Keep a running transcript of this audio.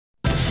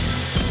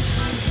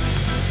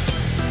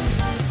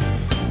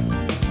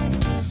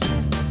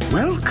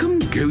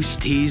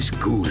ghosties,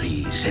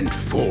 ghoulies, and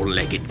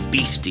four-legged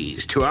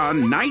beasties to our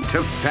night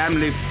of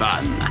family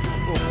fun.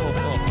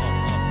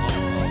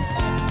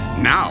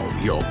 Now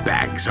your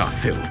bags are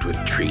filled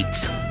with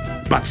treats,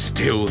 but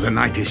still the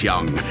night is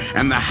young,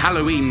 and the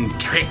Halloween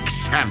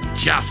tricks have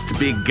just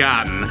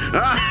begun.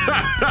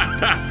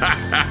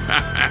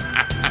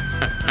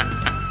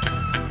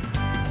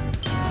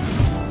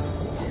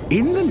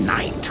 In the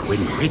night when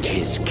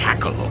witches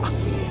cackle,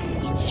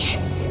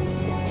 Yes.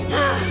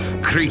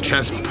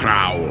 creatures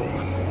prowl,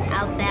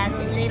 How about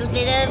a little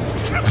bit of...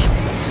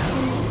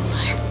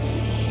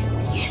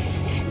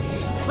 Yes.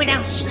 What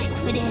else should I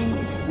put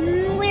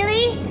in?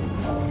 Willie?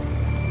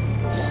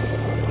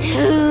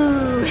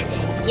 Ooh,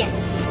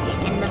 yes.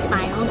 And the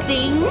final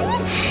thing?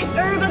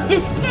 Herb of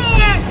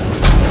Despair!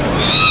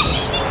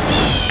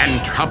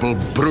 and trouble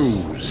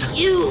brews.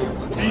 You!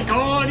 Be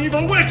gone,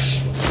 evil witch!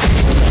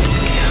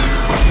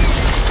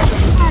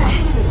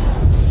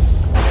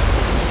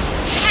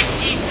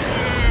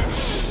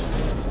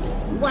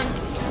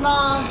 Once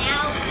small,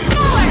 now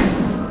smaller!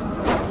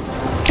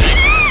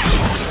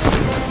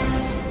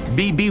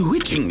 Be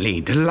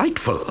bewitchingly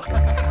delightful.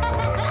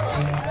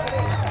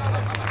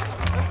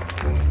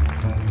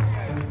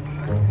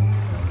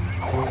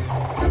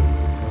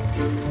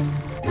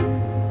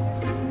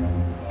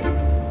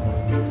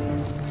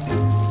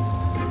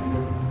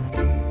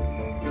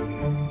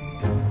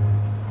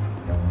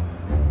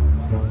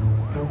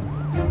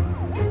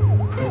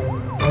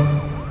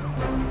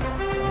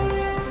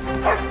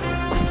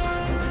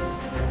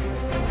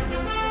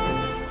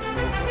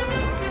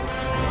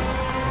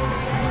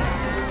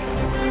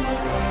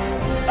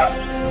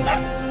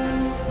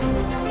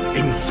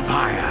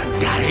 Inspire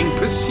daring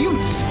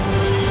pursuits.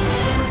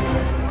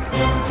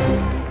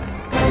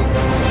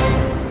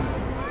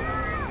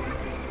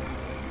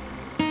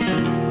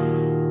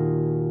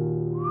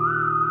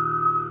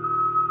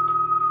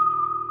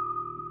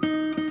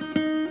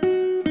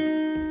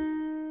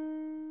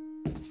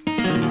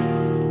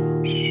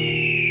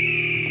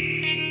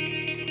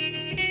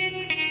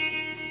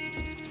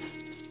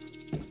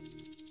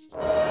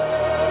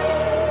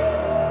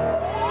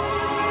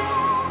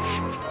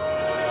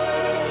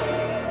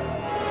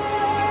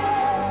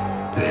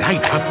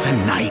 Light up the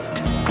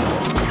night.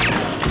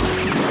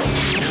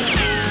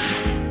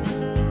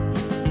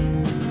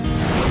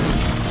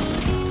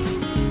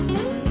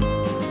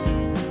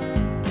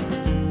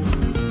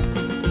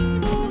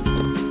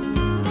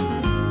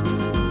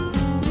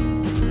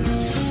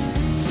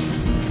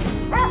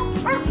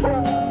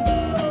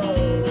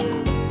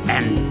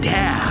 And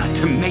dare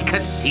to make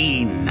a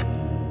scene.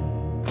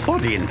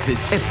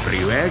 Audiences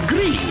everywhere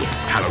agree.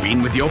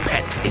 Halloween with your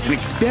pet is an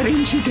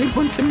experience you don't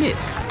want to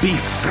miss. Be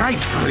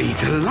frightfully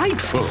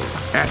delightful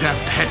at a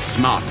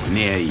PetSmart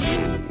near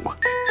you.